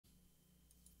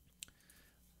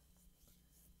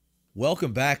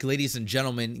Welcome back, ladies and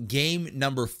gentlemen. Game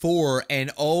number 4, and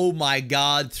oh my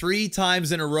god, 3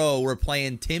 times in a row we're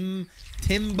playing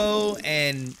Timbo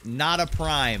and not a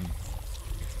Prime.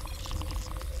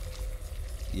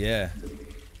 Yeah,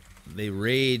 they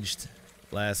raged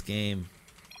last game.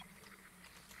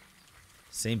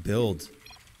 Same build.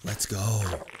 Let's go.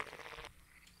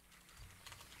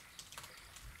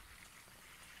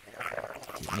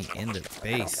 Get me in the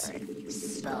face.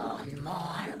 Spawn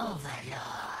more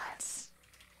overlords.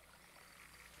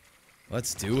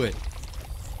 Let's do it.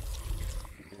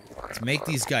 Let's make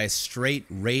these guys straight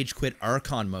rage quit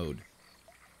Archon mode.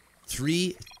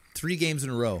 Three games in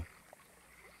a row.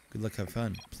 Good luck, have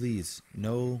fun. Please,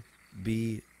 no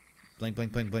be blank,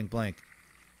 blank, blank, blank, blank.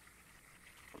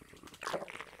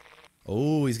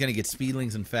 Oh, he's gonna get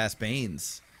speedlings and fast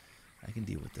banes. I can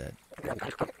deal with that.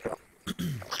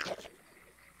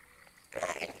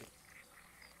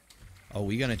 Oh,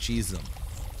 we're gonna cheese them.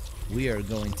 We are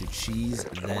going to cheese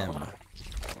them.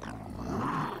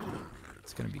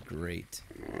 It's gonna be great.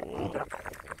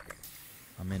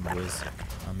 I'm in, boys.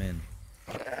 I'm in.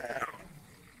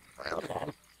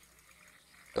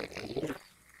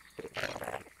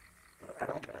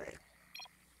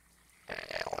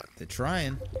 They're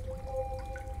trying.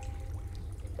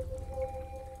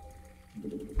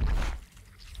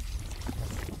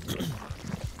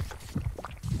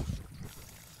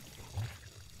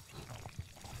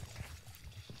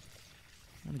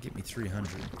 Get me 300.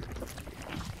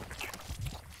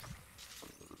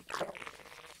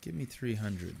 Give me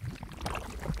 300.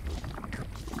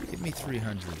 Give me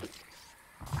 300.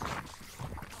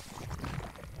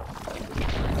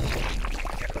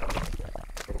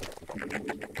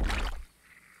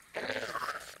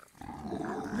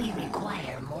 We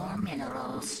require more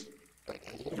minerals.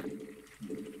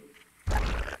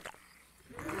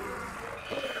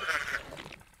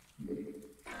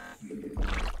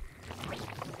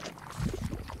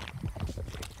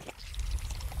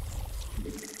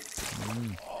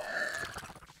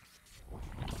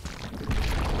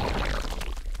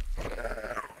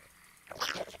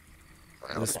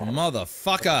 This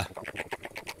motherfucker.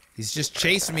 He's just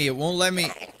chasing me. It won't let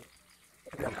me.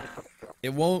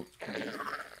 It won't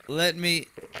let me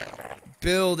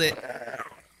build it.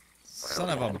 Son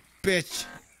of a bitch.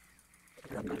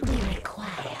 We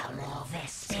require more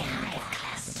hive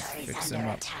clusters Fix under him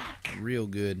up attack. real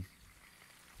good.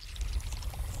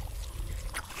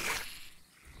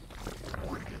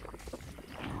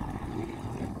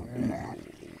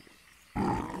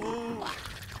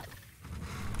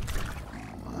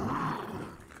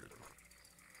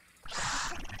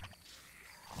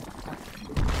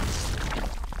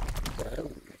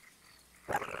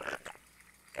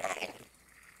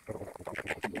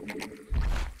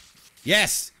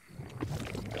 Yes!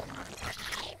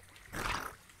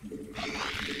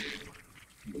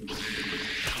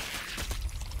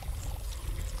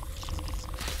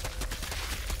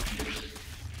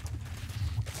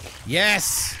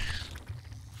 Yes!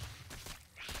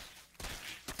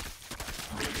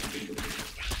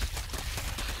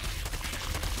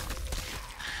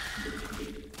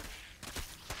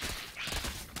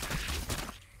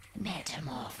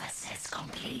 Metamorphosis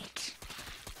complete.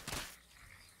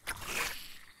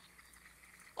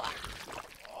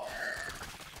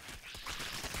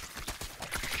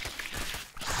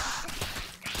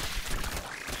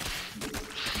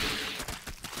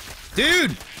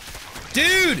 Dude!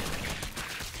 Dude!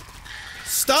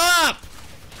 Stop!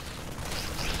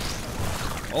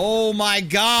 Oh my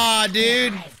god,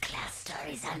 dude! Hive cluster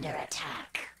is under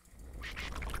attack.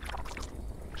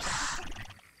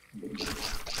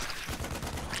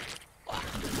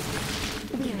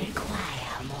 We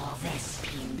require more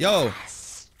Vespine. Yo,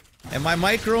 am I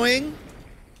microing?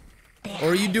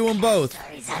 Or are you doing both?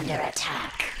 Cluster is under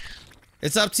attack.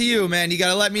 It's up to you, man. You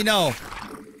gotta let me know.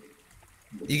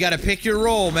 You gotta pick your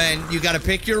role, man. You gotta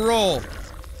pick your role. The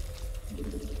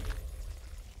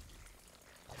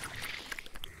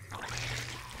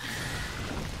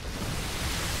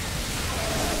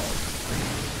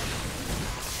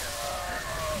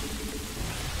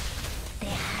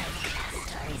hive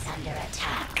cluster is under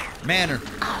attack. Manner.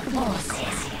 Our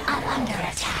forces are under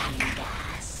attack.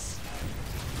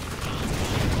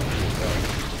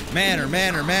 Manner,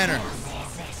 manner, manner.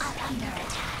 Forces are under attack.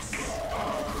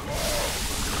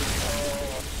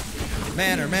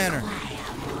 Manner, manner.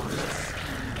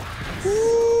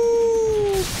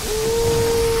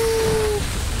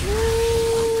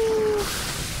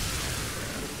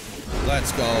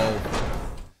 Let's go.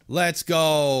 Let's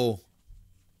go.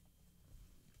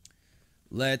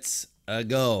 Let's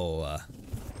go.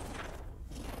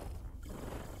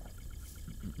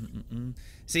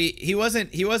 See, he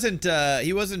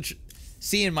wasn't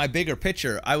seeing my bigger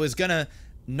picture. I was gonna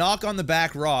knock on the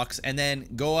back rocks and then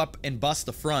go up and bust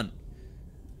the front.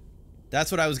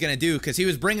 That's what I was gonna do, because he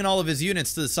was bringing all of his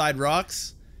units to the side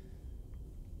rocks.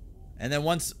 And then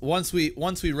once we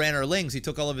ran our lings, he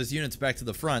took all of his units back to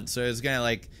the front. So it was gonna,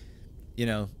 like, you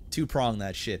know, two-prong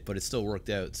that shit, but it still worked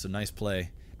out. So nice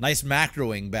play. Nice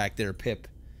macroing back there, Pip.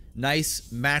 Nice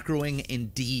macroing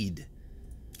indeed.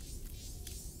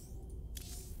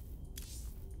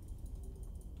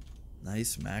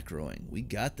 Nice macroing. We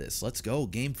got this. Let's go.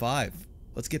 Game 5.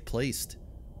 Let's get placed.